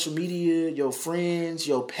age, social media, your friends,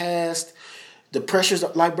 your past, the pressures,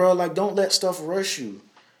 like, bro, like, don't let stuff rush you.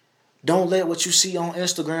 Don't let what you see on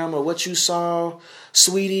Instagram or what you saw,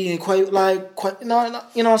 Sweetie and no, you know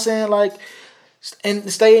what I'm saying? Like,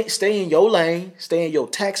 and stay in your lane, stay in your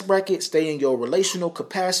tax bracket, stay in your relational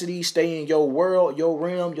capacity, stay in your world, your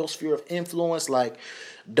realm, your sphere of influence. Like,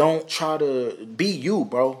 don't try to be you,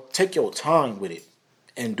 bro. Take your time with it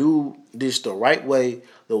and do this the right way,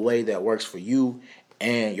 the way that works for you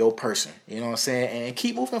and your person. You know what I'm saying? And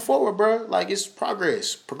keep moving forward, bro. Like, it's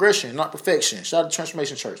progression, not perfection. Shout out to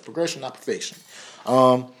Transformation Church. Progression, not perfection.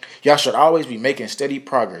 Y'all should always be making steady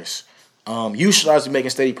progress. You should always be making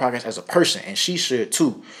steady progress as a person, and she should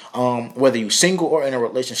too. Whether you single or in a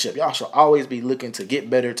relationship, y'all should always be looking to get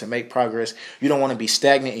better, to make progress. You don't want to be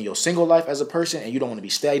stagnant in your single life as a person, and you don't want to be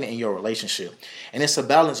stagnant in your relationship. And it's a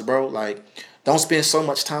balance, bro. Like, don't spend so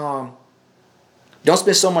much time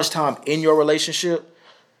in your relationship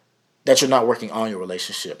that you're not working on your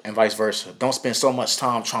relationship, and vice versa. Don't spend so much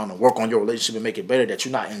time trying to work on your relationship and make it better that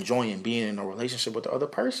you're not enjoying being in a relationship with the other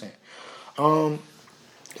person.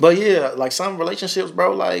 But yeah, like, some relationships,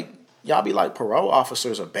 bro, like, y'all be like parole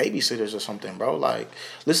officers or babysitters or something, bro. Like,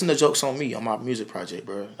 listen to Jokes on Me on my music project,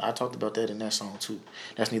 bro. I talked about that in that song too.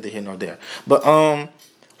 That's neither here nor there. But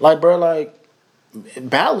like, bro, like,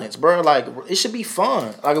 balance, bro. Like, it should be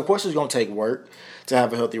fun. Like, of course it's gonna take work to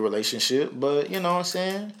have a healthy relationship, but you know what I'm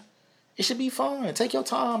saying? It should be fun. Take your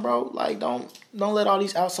time, bro. Like, don't let all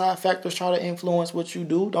these outside factors try to influence what you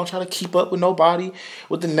do. Don't try to keep up with nobody,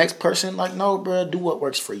 with the next person. Like, no, bro. Do what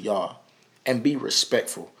works for y'all, and be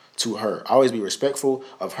respectful to her. Always be respectful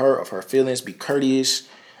of her feelings. Be courteous.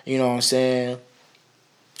 You know what I'm saying,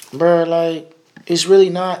 bro? Like, it's really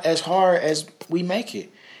not as hard as we make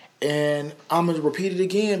it. And I'm gonna repeat it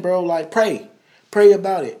again, bro. Like, pray. Pray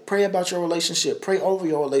about it. Pray about your relationship. Pray over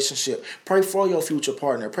your relationship. Pray for your future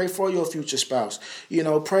partner. Pray for your future spouse. You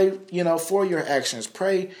know, pray, for your actions.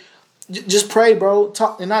 Pray. Just pray, bro.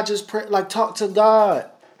 Talk, and not just pray, like, talk to God.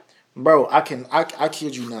 Bro, I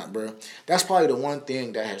kid you not, bro. That's probably the one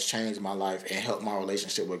thing that has changed my life and helped my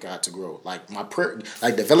relationship with God to grow. Like, my prayer,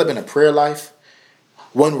 like, developing a prayer life.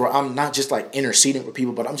 One where I'm not just like interceding for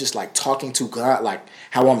people, but I'm just like talking to God, like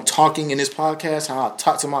how I'm talking in this podcast, how I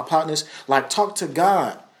talk to my partners. Like, talk to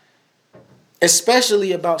God,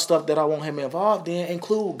 especially about stuff that I want him involved in.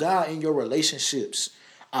 Include God in your relationships.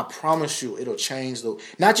 I promise you, it'll change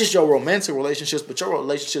not just your romantic relationships, but your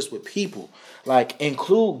relationships with people. Like,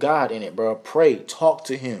 include God in it, bro. Pray, talk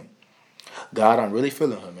to him. God, I'm really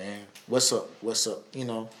feeling her, man. What's up? What's up?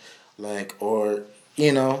 Like, or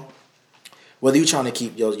whether you're trying to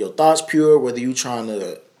keep your thoughts pure, whether you're trying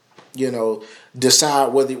to,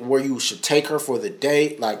 decide where you should take her for the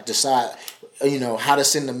date, like, decide, how to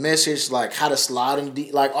send the message, like, how to slide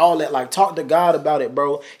in, like, all that. Like, talk to God about it,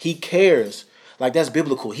 bro. He cares. Like, that's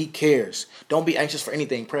biblical. He cares. Don't be anxious for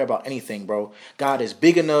anything. Pray about anything, bro. God is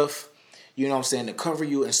big enough, to cover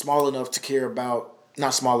you, and small enough to care about,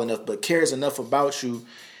 not small enough, but cares enough about you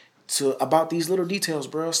about these little details,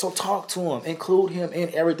 bro. So talk to him. Include him in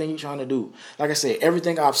everything you're trying to do. Like I said,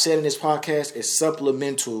 everything I've said in this podcast is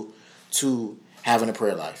supplemental to having a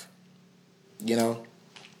prayer life.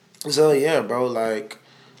 So yeah, bro, like,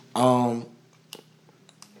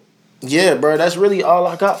 yeah, bro, that's really all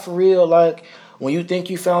I got for real. Like, when you think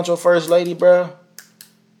you found your first lady, bro,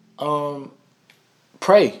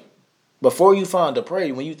 pray. Before you find her,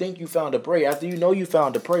 pray. When you think you found her, pray. After you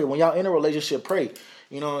found her, pray. When y'all in a relationship, pray.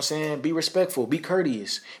 You know what I'm saying? Be respectful. Be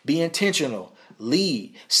courteous. Be intentional.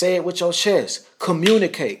 Lead. Say it with your chest.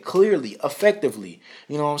 Communicate clearly, effectively.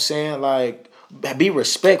 You know what I'm saying? Like, be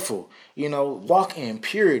respectful. Walk in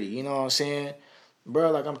purity. You know what I'm saying?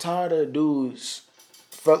 Bro, like, I'm tired of dudes.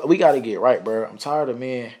 We got to get right, bro. I'm tired of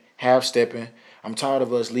men half-stepping. I'm tired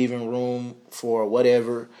of us leaving room for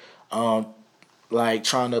whatever. Like,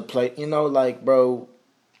 trying to play, like, bro.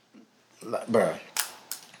 Like, bro.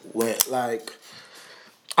 When, like,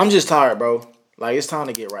 I'm just tired, bro. Like, it's time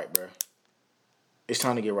to get right, bro. It's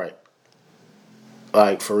time to get right.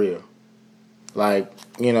 Like, for real. Like,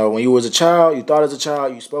 when you was a child, you thought as a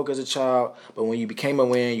child, you spoke as a child, but when you became a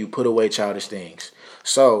man, you put away childish things.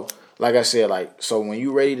 So, like I said, so when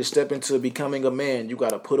you ready to step into becoming a man, you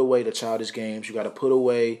got to put away the childish games. You got to put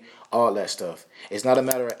away all that stuff. It's not a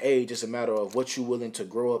matter of age. It's a matter of what you're willing to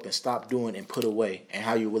grow up and stop doing and put away, and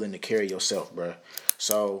how you're willing to carry yourself, bro.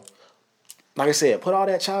 So, like I said, put all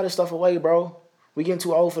that childish stuff away, bro. We getting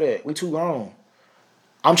too old for that. We too grown.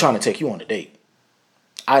 I'm trying to take you on a date.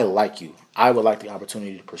 I like you. I would like the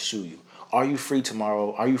opportunity to pursue you. Are you free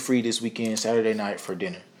tomorrow? Are you free this weekend, Saturday night, for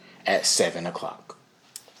dinner at 7 o'clock?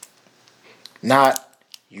 Not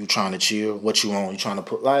you trying to chill. What you want? You trying to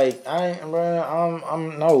put like I ain't, bro.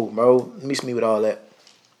 I'm no, bro. Miss me with all that.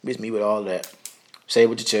 Miss me with all that. Say it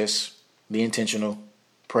with your chest. Be intentional.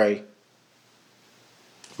 Pray,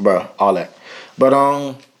 bro. All that.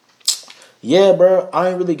 But yeah, bro. I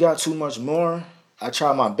ain't really got too much more. I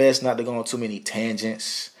try my best not to go on too many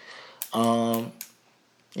tangents. You know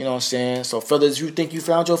what I'm saying? So, fellas, you think you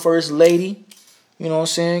found your first lady? You know what I'm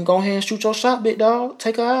saying? Go ahead and shoot your shot, big dog.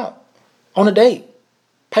 Take her out on a date.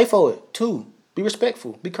 Pay for it, too. Be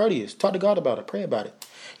respectful. Be courteous. Talk to God about it. Pray about it.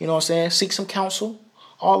 You know what I'm saying? Seek some counsel.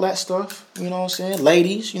 All that stuff. You know what I'm saying?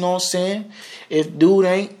 Ladies, you know what I'm saying? If dude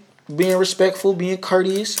ain't being respectful, being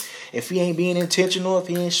courteous, if he ain't being intentional, if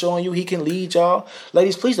he ain't showing you he can lead y'all,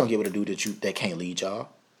 ladies, please don't get with a dude that can't lead y'all.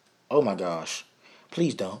 Oh my gosh.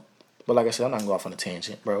 Please don't. But like I said, I'm not gonna go off on a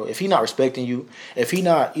tangent, bro. If he not respecting you, if he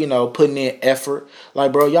not, putting in effort,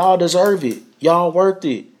 like, bro, y'all deserve it. Y'all worth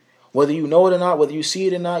it. Whether you know it or not, whether you see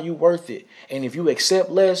it or not, you worth it. And if you accept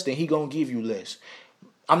less, then he gonna give you less.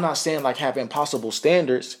 I'm not saying like have impossible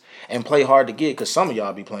standards and play hard to get, because some of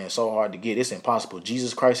y'all be playing so hard to get, it's impossible.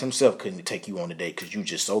 Jesus Christ himself couldn't take you on a date because you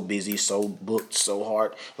just so busy, so booked, so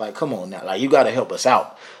hard. Like, come on now. Like, you got to help us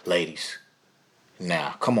out, ladies.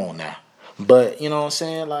 Now, come on now. But, you know what I'm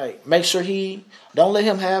saying? Like, make sure don't let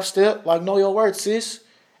him half step. Like, know your worth, sis.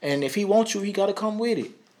 And if he wants you, he got to come with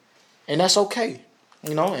it. And that's okay.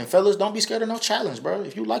 And fellas, don't be scared of no challenge, bro.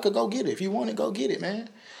 If you like it, go get it. If you want it, go get it, man.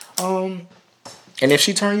 And if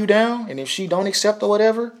she turn you down, and if she don't accept or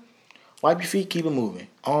whatever, wipe your feet, keep it moving.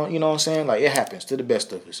 You know what I'm saying? Like, it happens to the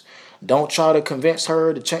best of us. Don't try to convince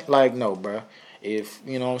her to change. Like, no, bro. If,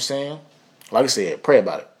 you know what I'm saying? Like I said, pray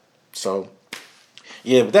about it. So,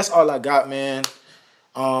 yeah, but that's all I got, man.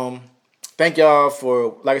 Thank y'all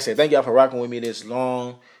for rocking with me this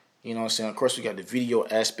long. You know what I'm saying? Of course, we got the video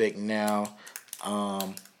aspect now.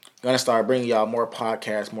 Gonna start bringing y'all more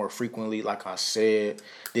podcasts more frequently, like I said,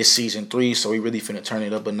 this season 3. So we really finna turn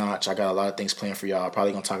it up a notch. I got a lot of things planned for y'all.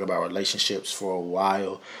 Probably gonna talk about relationships for a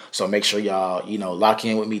while. So make sure y'all, lock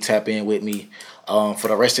in with me, tap in with me. For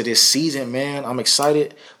the rest of this season, man, I'm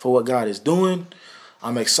excited for what God is doing.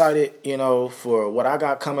 I'm excited, for what I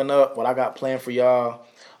got coming up, what I got planned for y'all.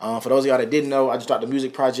 For those of y'all that didn't know, I just dropped a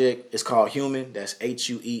music project. It's called Human. That's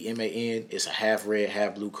HUEMAN. It's a half red,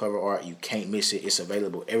 half blue cover art. You can't miss it. It's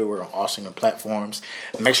available everywhere on all streaming platforms.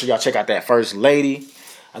 Make sure y'all check out that First Lady.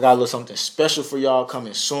 I got a little something special for y'all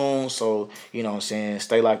coming soon. So, you know what I'm saying?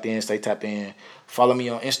 Stay locked in. Stay tapped in. Follow me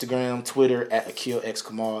on Instagram, Twitter, at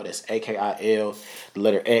AkilXKamal. That's AKIL, the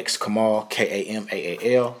letter X, Kamal,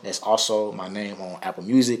 KAMAAL. That's also my name on Apple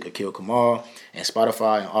Music, Akil Kamal, and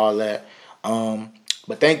Spotify and all that.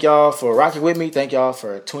 But thank y'all for rocking with me. Thank y'all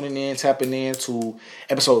for tuning in, tapping in to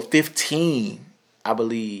episode 15, I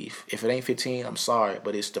believe. If it ain't 15, I'm sorry.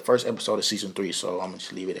 But it's the first episode of season 3, so I'm going to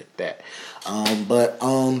just leave it at that. But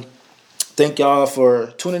thank y'all for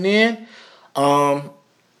tuning in.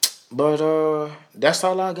 But that's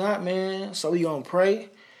all I got, man. So we going to pray.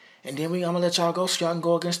 And then I'm going to let y'all go so y'all can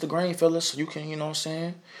go against the grain, fellas. So you can, you know what I'm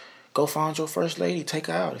saying, go find your first lady. Take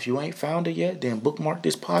her out. If you ain't found her yet, then bookmark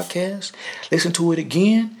this podcast. Listen to it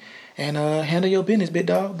again. And handle your business, big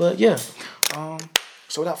dog. But yeah.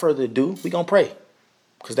 So without further ado, we going to pray.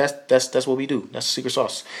 Because that's what we do. That's the secret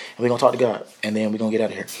sauce. And we're going to talk to God. And then we're going to get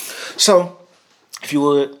out of here. So, if you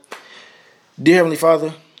would, dear Heavenly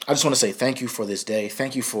Father, I just want to say thank you for this day.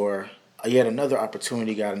 Thank you for yet another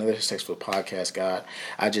opportunity, God, another successful podcast, God.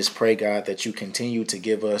 I just pray, God, that you continue to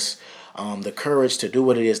give us the courage to do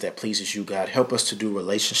what it is that pleases you, God. Help us to do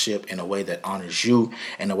relationship in a way that honors you,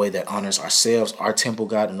 in a way that honors ourselves, our temple,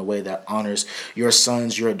 God, in a way that honors your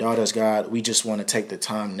sons, your daughters, God. We just want to take the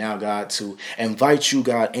time now, God, to invite you,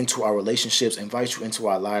 God, into our relationships, invite you into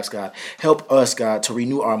our lives, God. Help us, God, to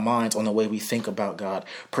renew our minds on the way we think about, God,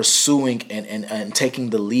 pursuing and taking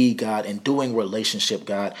the lead, God, and doing relationship,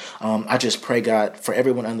 God. I just pray, God, for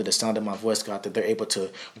everyone under the sound of my voice, God, that they're able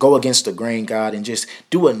to go against the grain, God, and just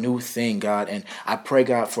do a new thing, God. And I pray,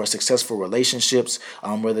 God, for successful relationships,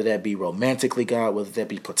 whether that be romantically, God, whether that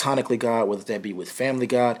be platonically, God, whether that be with family,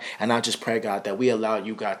 God. And I just pray, God, that we allow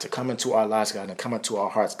you, God, to come into our lives, God, and come into our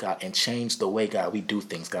hearts, God, and change the way, God, we do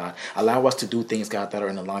things, God. Allow us to do things, God, that are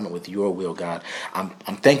in alignment with your will, God. I'm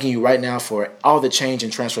thanking you right now for all the change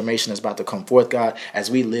and transformation that's about to come forth, God,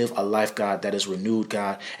 as we live a life, God, that is renewed,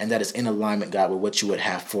 God, and that is in alignment, God, with what you would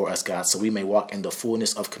have for us, God, so we may walk in the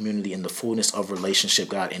fullness of community, in the fullness of relationship,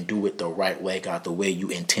 God, and do it the right way, God, the way you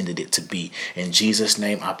intended it to be. In Jesus'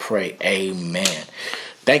 name I pray, amen.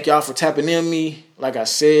 Thank y'all for tapping in me. Like I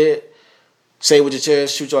said, say it with your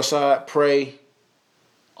chest, shoot your shot, pray,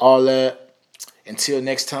 all that. Until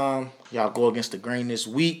next time, y'all go against the grain this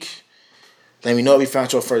week. Let me know if you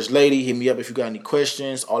found your first lady. Hit me up if you got any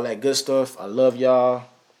questions. All that good stuff. I love y'all.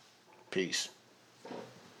 Peace.